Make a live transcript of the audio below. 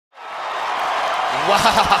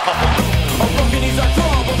Wow.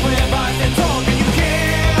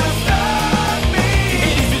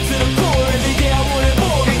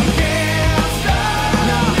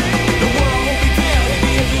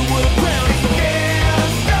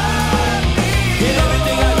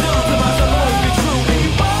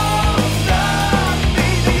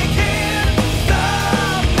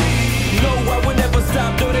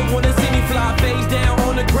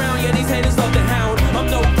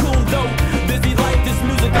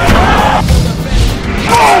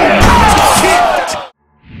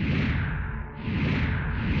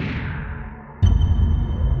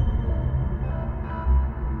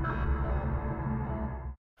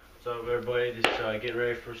 What's up, everybody? Just getting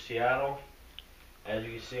ready for Seattle. As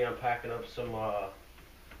you can see, I'm packing up some. Dad,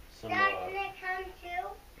 can I come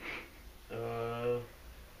too?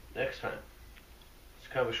 Next time. It's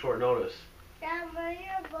kind of a short notice. Dad, where are you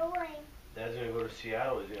going? Dad's gonna go to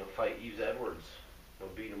Seattle. He's gonna fight Yves Edwards. He'll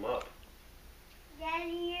beat him up.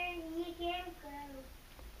 Daddy, you can't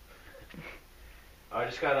go. I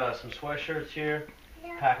just got some sweatshirts here.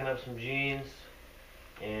 Yeah. Packing up some jeans,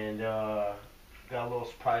 and got a little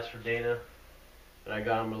surprise for Dana. And I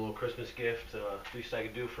got him a little Christmas gift. Least I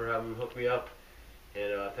could do for having him hook me up,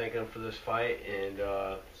 and thank him for this fight. And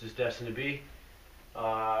it's just destined to be.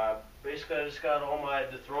 Basically, I just got all my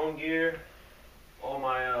dethrone gear, all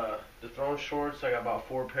my dethrone shorts. I got about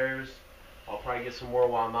 4 pairs. I'll probably get some more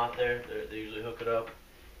while I'm out there. They usually hook it up.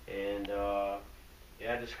 And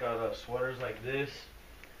yeah, I just got sweaters like this.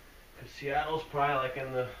 Cause Seattle's probably like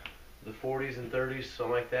in the 40s and 30s,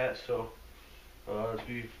 something like that. So let's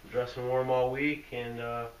be dressing warm all week. And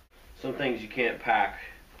some things you can't pack.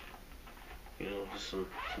 You know, just some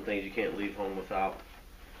things you can't leave home without.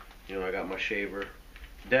 You know, I got my shaver.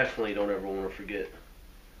 Definitely don't ever want to forget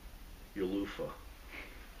your loofah.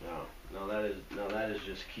 No, that is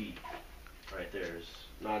just key. Right there is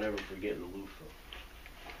not ever forgetting the loofah.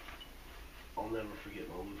 I'll never forget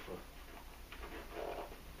my loofah.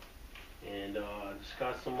 And just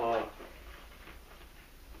got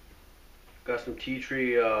some tea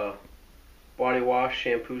tree body wash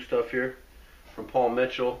shampoo stuff here from Paul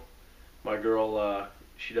Mitchell. My girl,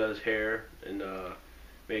 she does hair and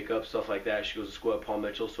makeup, stuff like that. She goes to school at Paul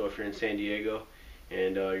Mitchell, so if you're in San Diego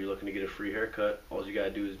and you're looking to get a free haircut, all you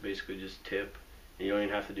gotta do is basically just tip, and you don't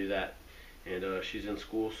even have to do that. And she's in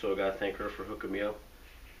school, so I gotta thank her for hooking me up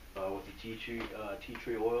with the tea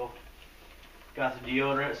tree oil. Got the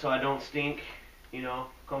deodorant so I don't stink. You know,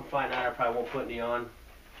 come fight night, I probably won't put any on.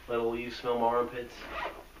 Let old Eve smell my armpits.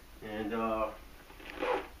 And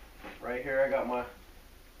right here I got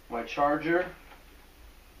my charger.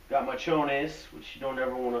 Got my chones, which you don't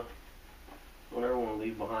ever wanna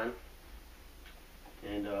leave behind.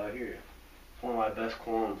 And here, it's one of my best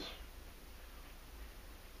clones.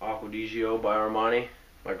 Acqua di Gio by Armani.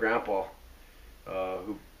 My grandpa,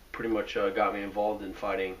 who pretty much got me involved in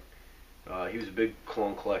fighting. He was a big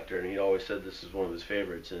cologne collector, and he always said this is one of his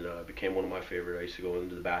favorites, and it became one of my favorite. I used to go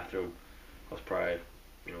into the bathroom. I was probably,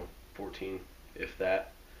 14, if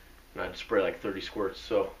that, and I'd spray like 30 squirts.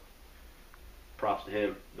 So props to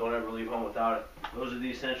him. Don't ever leave home without it. Those are the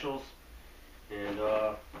essentials, and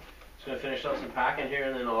just gonna finish up some packing here,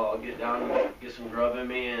 and then I'll get down and get some grub in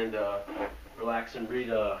me and relax and read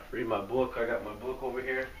my book. I got my book over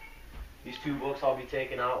here. These 2 books I'll be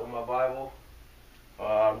taking out with my Bible.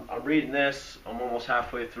 I'm reading this. I'm almost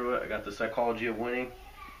halfway through it. I got The Psychology of Winning,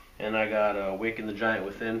 and I got Awaken the Giant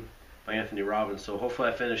Within by Anthony Robbins. So hopefully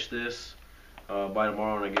I finish this by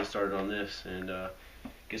tomorrow, and I get started on this and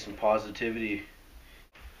get some positivity.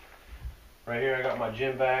 Right here I got my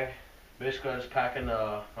gym bag. Basically I'm just packing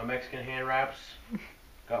my Mexican hand wraps.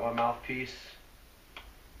 Got my mouthpiece,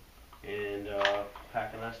 and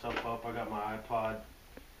packing that stuff up. I got my iPod,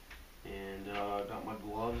 and got my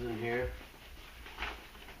gloves in here.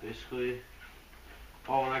 Basically,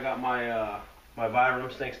 oh, and I got my my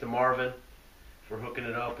Vibrams, thanks to Marvin for hooking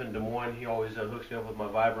it up in Des Moines. He always hooks me up with my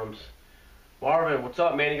Vibrams. Marvin, what's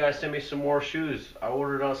up, man? You guys sent me some more shoes. I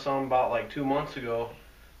ordered on some about like 2 months ago.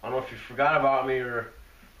 I don't know if you forgot about me or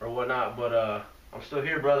whatnot, but I'm still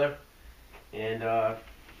here, brother. And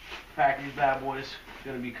pack these bad boys.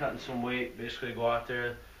 Gonna be cutting some weight. Basically, go out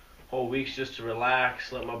there whole weeks just to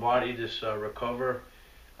relax, let my body just recover.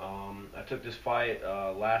 I took this fight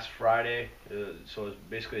last Friday, so it's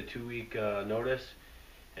basically a 2-week notice.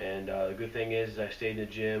 And the good thing is I stayed in the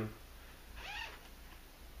gym.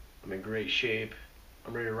 I'm in great shape.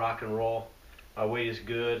 I'm ready to rock and roll. My weight is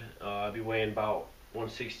good. I'll be weighing about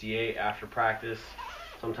 168 after practice,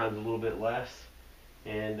 sometimes a little bit less.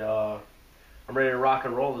 And I'm ready to rock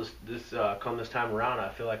and roll this come this time around. I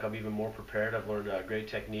feel like I'm even more prepared. I've learned great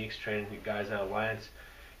techniques, training guys out of Alliance.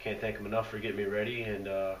 Can't thank them enough for getting me ready, and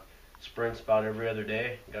sprints about every other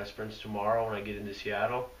day. Got sprints tomorrow when I get into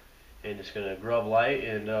Seattle, and just gonna grub light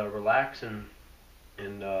and relax and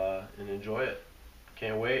enjoy it.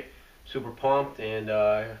 Can't wait. Super pumped, and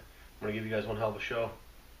I'm gonna give you guys one hell of a show.